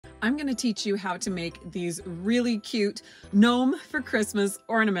I'm going to teach you how to make these really cute Gnome for Christmas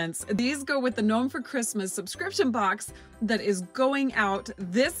ornaments. These go with the Gnome for Christmas subscription box that is going out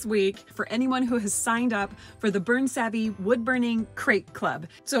this week for anyone who has signed up for the Burn Savvy Woodburning Crate Club.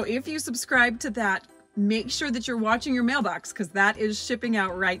 So if you subscribe to that, make sure that you're watching your mailbox because that is shipping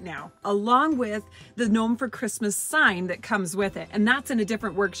out right now, along with the Gnome for Christmas sign that comes with it. And that's in a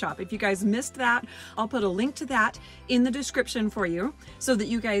different workshop. If you guys missed that, I'll put a link to that in the description for you so that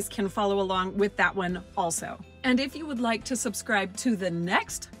you guys can follow along with that one also. And if you would like to subscribe to the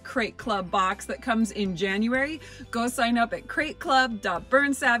next Crate Club box that comes in January, go sign up at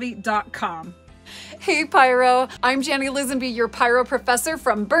crateclub.burnsavvy.com. Hey Pyro, I'm Jenny Lisenby, your Pyro professor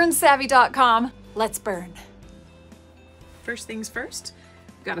from burnsavvy.com. Let's burn. First things first,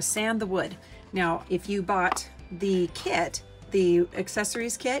 we've got to sand the wood. Now, if you bought the kit, the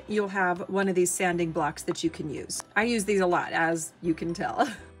accessories kit, you'll have one of these sanding blocks that you can use. I use these a lot, as you can tell.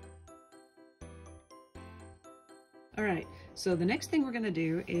 All right, so the next thing we're going to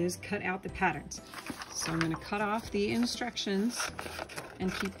do is cut out the patterns. So I'm going to cut off the instructions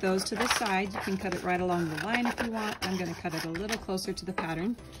and keep those to the side. You can cut it right along the line if you want. I'm going to cut it a little closer to the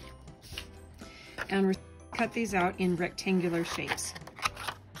pattern. And we're cut these out in rectangular shapes.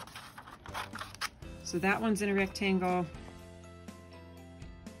 So that one's in a rectangle.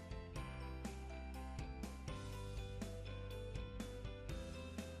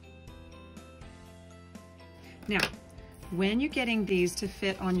 Now, when you're getting these to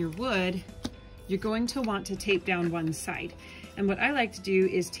fit on your wood, you're going to want to tape down one side. And what I like to do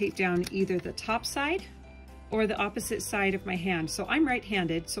is tape down either the top side or the opposite side of my hand. So I'm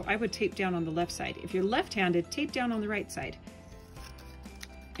right-handed, so I would tape down on the left side. If you're left-handed, tape down on the right side.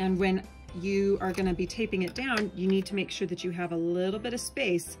 And when you are gonna be taping it down, you need to make sure that you have a little bit of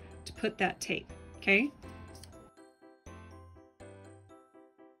space to put that tape, okay?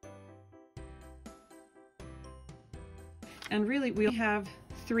 And really, we have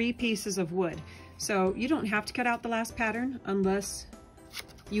 3 pieces of wood. So you don't have to cut out the last pattern unless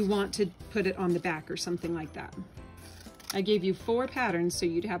you want to put it on the back or something like that. I gave you 4 patterns so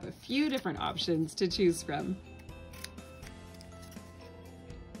you'd have a few different options to choose from.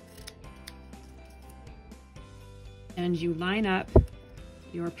 And you line up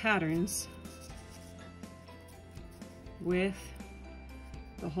your patterns with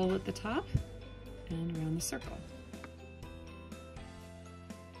the hole at the top and around the circle.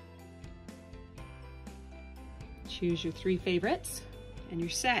 Choose your 3 favorites. And you're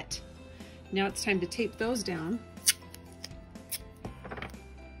set. Now it's time to tape those down.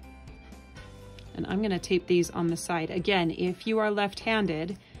 And I'm gonna tape these on the side. Again, if you are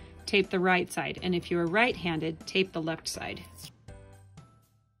left-handed, tape the right side. And if you are right-handed, tape the left side.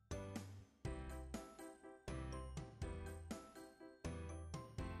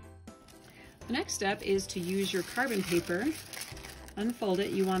 The next step is to use your carbon paper. Unfold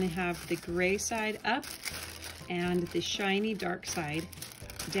it. You wanna have the gray side up and the shiny dark side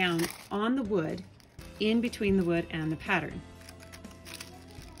down on the wood, in between the wood and the pattern.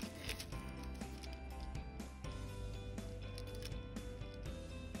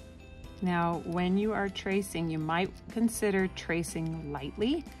 Now, when you are tracing, you might consider tracing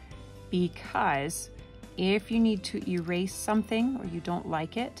lightly, because if you need to erase something or you don't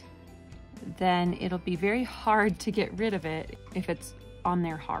like it, then it'll be very hard to get rid of it if it's on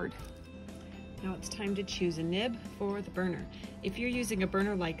there hard. Now it's time to choose a nib for the burner. If you're using a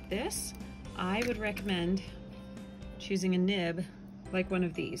burner like this, I would recommend choosing a nib like one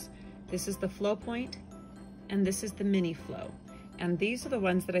of these. This is the flow point, and this is the mini flow. And these are the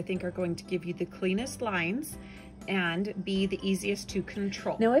ones that I think are going to give you the cleanest lines and be the easiest to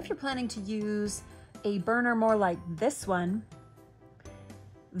control. Now, if you're planning to use a burner more like this one,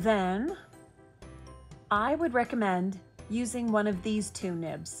 then I would recommend using one of these 2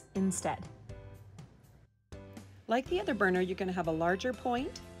 nibs instead. Like the other burner, you're going to have a larger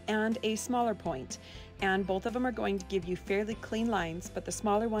point and a smaller point, and both of them are going to give you fairly clean lines, but the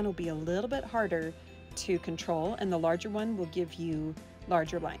smaller one will be a little bit harder to control, and the larger one will give you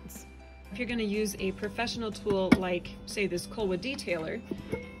larger lines. If you're going to use a professional tool like, say, this Colwood detailer,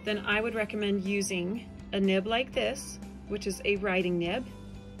 then I would recommend using a nib like this, which is a writing nib,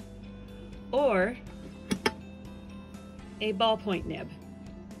 or a ballpoint nib.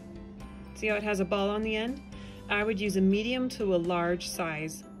 See how it has a ball on the end? I would use a medium to a large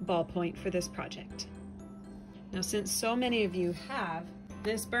size ballpoint for this project. Now, since so many of you have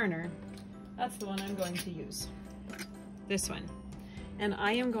this burner, that's the one I'm going to use. This one. And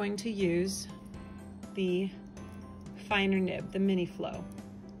I am going to use the finer nib, the mini flow.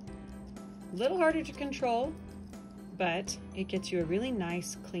 A little harder to control, but it gets you a really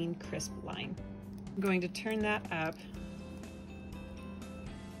nice, clean, crisp line. I'm going to turn that up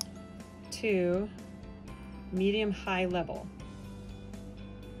to medium-high level.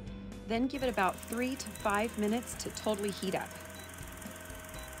 Then give it about 3 to 5 minutes to totally heat up.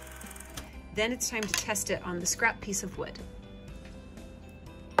 Then it's time to test it on the scrap piece of wood.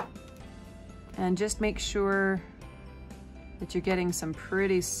 And just make sure that you're getting some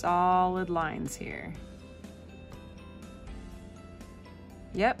pretty solid lines here.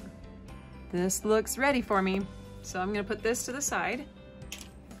 Yep, this looks ready for me. So I'm gonna put this to the side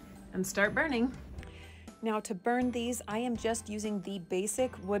and start burning. Now to burn these, I am just using the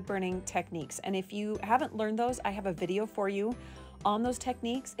basic wood burning techniques. And if you haven't learned those, I have a video for you on those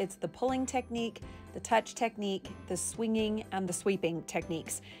techniques. It's the pulling technique, the touch technique, the swinging, and the sweeping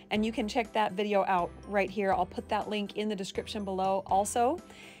techniques. And you can check that video out right here. I'll put that link in the description below also.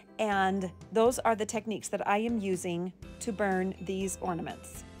 And those are the techniques that I am using to burn these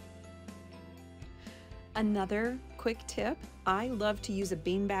ornaments. Another quick tip, I love to use a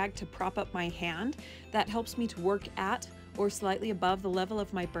beanbag to prop up my hand. That helps me to work at or slightly above the level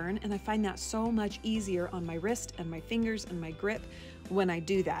of my burn, and I find that so much easier on my wrist and my fingers and my grip when I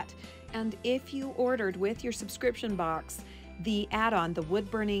do that. And if you ordered with your subscription box the add-on, the wood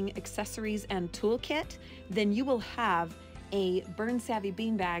burning accessories and toolkit, then you will have a burn savvy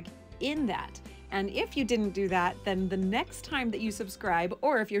beanbag in that. And if you didn't do that, then the next time that you subscribe,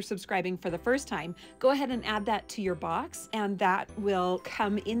 or if you're subscribing for the first time, go ahead and add that to your box, and that will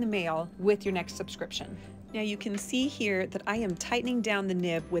come in the mail with your next subscription. Now you can see here that I am tightening down the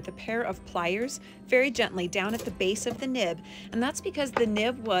nib with a pair of pliers very gently down at the base of the nib, and that's because the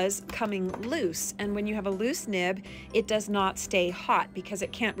nib was coming loose, and when you have a loose nib it does not stay hot because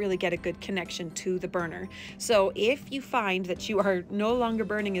it can't really get a good connection to the burner. So if you find that you are no longer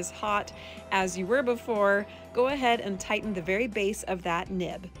burning as hot as you were before, go ahead and tighten the very base of that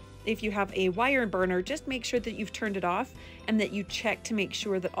nib. If you have a wire burner, just make sure that you've turned it off and that you check to make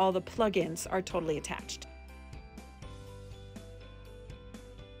sure that all the plug-ins are totally attached.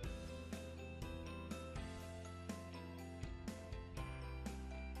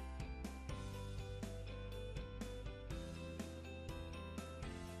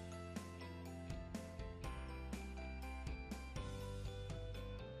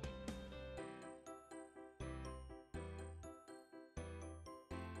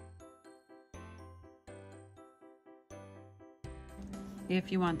 If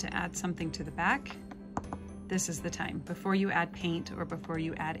you want to add something to the back, this is the time, before you add paint or before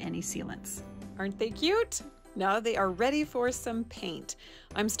you add any sealants. Aren't they cute? Now they are ready for some paint.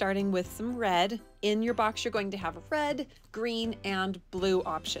 I'm starting with some red. In your box, you're going to have red, green, and blue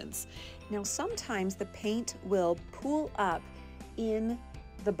options. Now, sometimes the paint will pool up in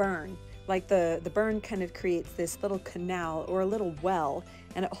the burn. Like the burn kind of creates this little canal or a little well,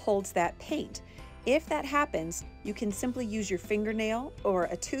 and it holds that paint. If that happens, you can simply use your fingernail or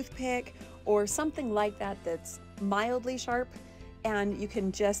a toothpick or something like that that's mildly sharp, and you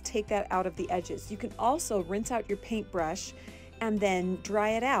can just take that out of the edges. You can also rinse out your paintbrush and then dry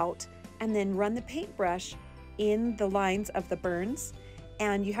it out and then run the paintbrush in the lines of the burns.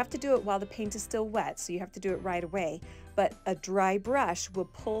 And you have to do it while the paint is still wet, so you have to do it right away. But a dry brush will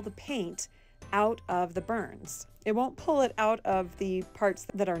pull the paint out of the burns. It won't pull it out of the parts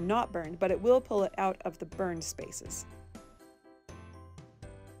that are not burned, but it will pull it out of the burned spaces.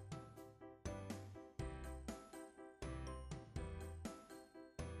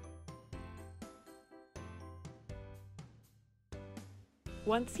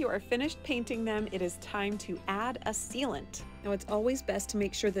 Once you are finished painting them, it is time to add a sealant. Now, it's always best to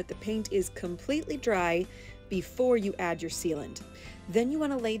make sure that the paint is completely dry before you add your sealant. Then you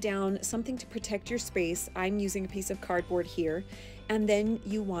want to lay down something to protect your space. I'm using a piece of cardboard here. And then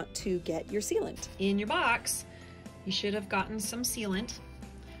you want to get your sealant. In your box, you should have gotten some sealant.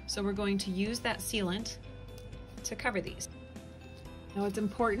 So we're going to use that sealant to cover these. Now, it's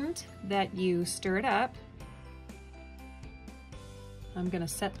important that you stir it up. I'm going to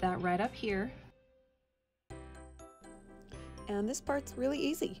set that right up here. And this part's really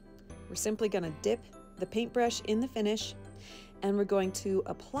easy. We're simply going to dip the paintbrush in the finish, and we're going to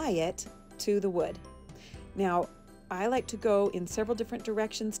apply it to the wood. Now, I like to go in several different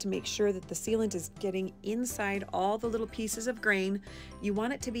directions to make sure that the sealant is getting inside all the little pieces of grain. You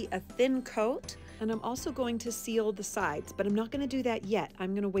want it to be a thin coat, and I'm also going to seal the sides, but I'm not going to do that yet.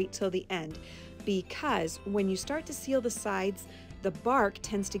 I'm going to wait till the end, because when you start to seal the sides, the bark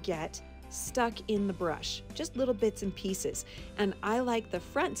tends to get stuck in the brush, just little bits and pieces. And I like the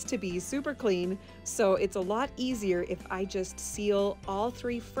fronts to be super clean, so it's a lot easier if I just seal all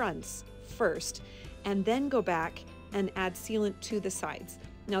three fronts first and then go back and add sealant to the sides.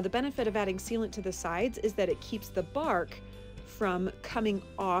 Now the benefit of adding sealant to the sides is that it keeps the bark from coming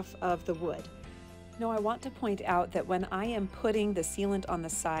off of the wood. Now I want to point out that when I am putting the sealant on the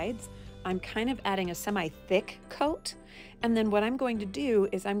sides, I'm kind of adding a semi-thick coat, and then what I'm going to do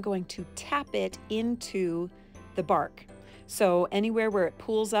is I'm going to tap it into the bark. So anywhere where it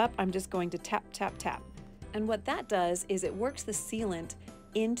pools up, I'm just going to tap, tap, tap. And what that does is it works the sealant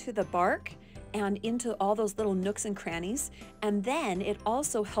into the bark and into all those little nooks and crannies, and then it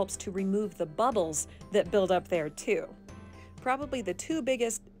also helps to remove the bubbles that build up there too. Probably the two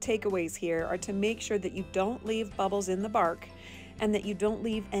biggest takeaways here are to make sure that you don't leave bubbles in the bark and that you don't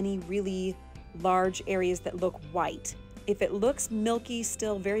leave any really large areas that look white. If it looks milky,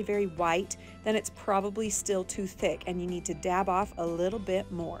 still very, very white, then it's probably still too thick and you need to dab off a little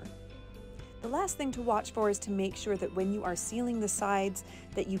bit more. The last thing to watch for is to make sure that when you are sealing the sides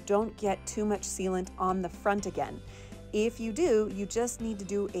that you don't get too much sealant on the front again. If you do, you just need to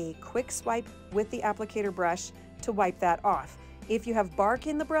do a quick swipe with the applicator brush to wipe that off. If you have bark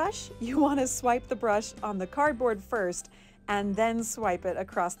in the brush, you want to swipe the brush on the cardboard first and then swipe it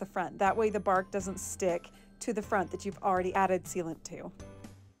across the front. That way the bark doesn't stick to the front that you've already added sealant to.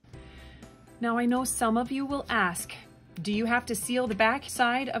 Now I know some of you will ask, do you have to seal the back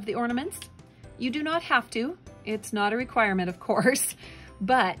side of the ornaments? You do not have to. It's not a requirement, of course,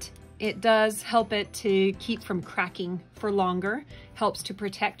 but it does help it to keep from cracking for longer, helps to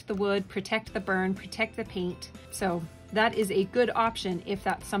protect the wood, protect the burn, protect the paint. So that is a good option if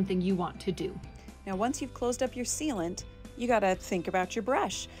that's something you want to do. Now, once you've closed up your sealant, you gotta think about your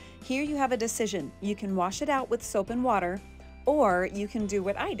brush. Here you have a decision. You can wash it out with soap and water, or you can do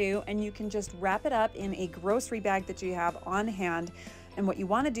what I do and you can just wrap it up in a grocery bag that you have on hand. And what you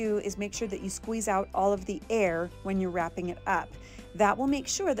want to do is make sure that you squeeze out all of the air when you're wrapping it up. That will make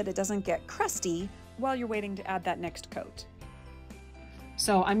sure that it doesn't get crusty while you're waiting to add that next coat.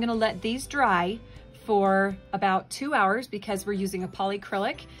 So I'm going to let these dry for about 2 hours because we're using a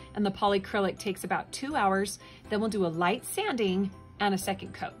polyacrylic, and the polyacrylic takes about 2 hours. Then we'll do a light sanding and a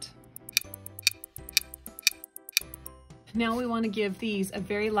second coat. Now we want to give these a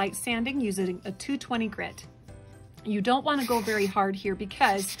very light sanding using a 220 grit. You don't want to go very hard here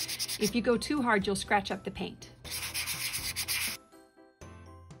because if you go too hard, you'll scratch up the paint.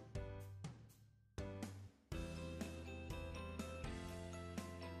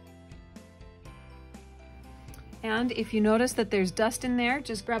 And if you notice that there's dust in there,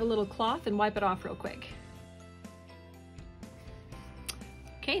 just grab a little cloth and wipe it off real quick.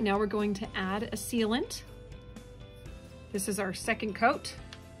 Okay, now we're going to add a sealant. This is our second coat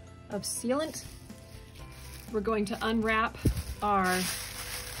of sealant. We're going to unwrap our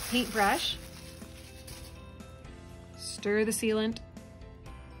paintbrush, stir the sealant,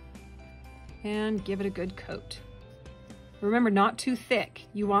 and give it a good coat. Remember, not too thick.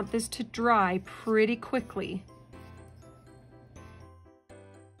 You want this to dry pretty quickly.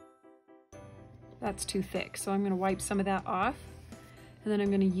 That's too thick, so I'm going to wipe some of that off, and then I'm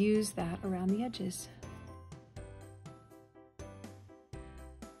going to use that around the edges.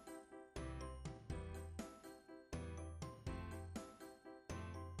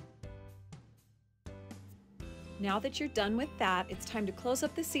 Now that you're done with that, it's time to close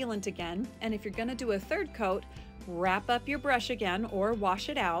up the sealant again. And if you're gonna do a third coat, wrap up your brush again or wash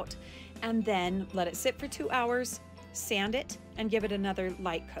it out, and then let it sit for 2 hours, sand it, and give it another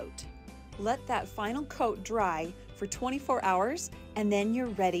light coat. Let that final coat dry for 24 hours, and then you're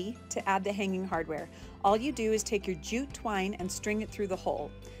ready to add the hanging hardware. All you do is take your jute twine and string it through the hole.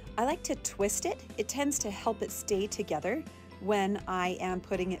 I like to twist it. It tends to help it stay together when I am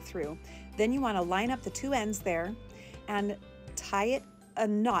putting it through. Then you want to line up the two ends there and tie it a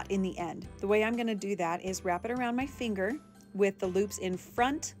knot in the end. The way I'm going to do that is wrap it around my finger with the loops in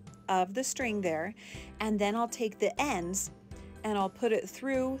front of the string there, and then I'll take the ends and I'll put it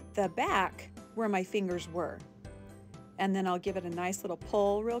through the back where my fingers were. And then I'll give it a nice little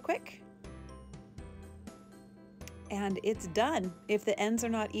pull real quick. And it's done. If the ends are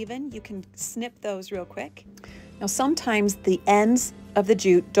not even, you can snip those real quick. Now sometimes the ends of the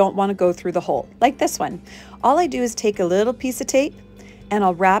jute don't want to go through the hole, like this one. All I do is take a little piece of tape and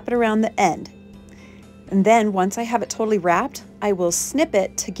I'll wrap it around the end. And then once I have it totally wrapped, I will snip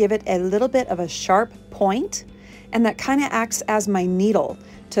it to give it a little bit of a sharp point, and that kind of acts as my needle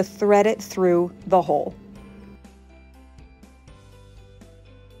to thread it through the hole.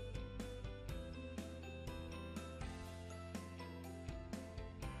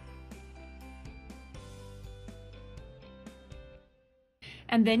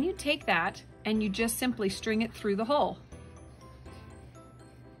 And then you take that and you just simply string it through the hole.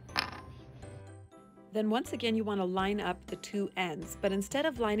 Then once again, you want to line up the two ends, but instead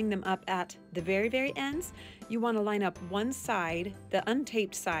of lining them up at the very, very ends, you want to line up one side, the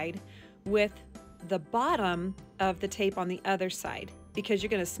untaped side, with the bottom of the tape on the other side, because you're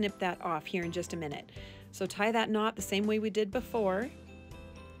going to snip that off here in just a minute. So tie that knot the same way we did before,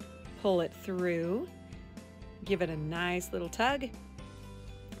 pull it through, give it a nice little tug,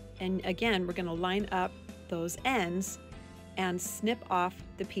 and again, we're going to line up those ends and snip off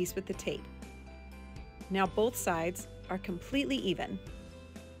the piece with the tape. Now both sides are completely even.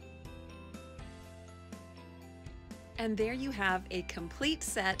 And there you have a complete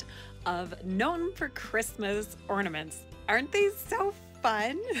set of Gnome for Christmas ornaments. Aren't they so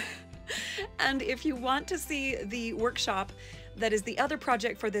fun? And if you want to see the workshop that is the other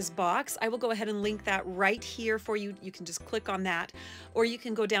project for this box, I will go ahead and link that right here for you. You can just click on that, or you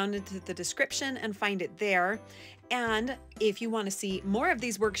can go down into the description and find it there. And if you want to see more of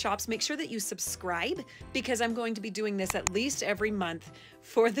these workshops, make sure that you subscribe, because I'm going to be doing this at least every month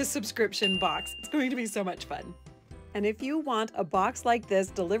for the subscription box. It's going to be so much fun. And if you want a box like this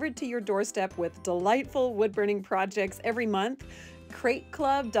delivered to your doorstep with delightful wood burning projects every month,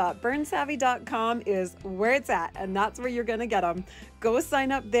 crateclub.burnsavvy.com is where it's at, and that's where you're going to get them. Go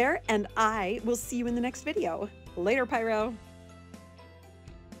sign up there, and I will see you in the next video. Later, Pyro.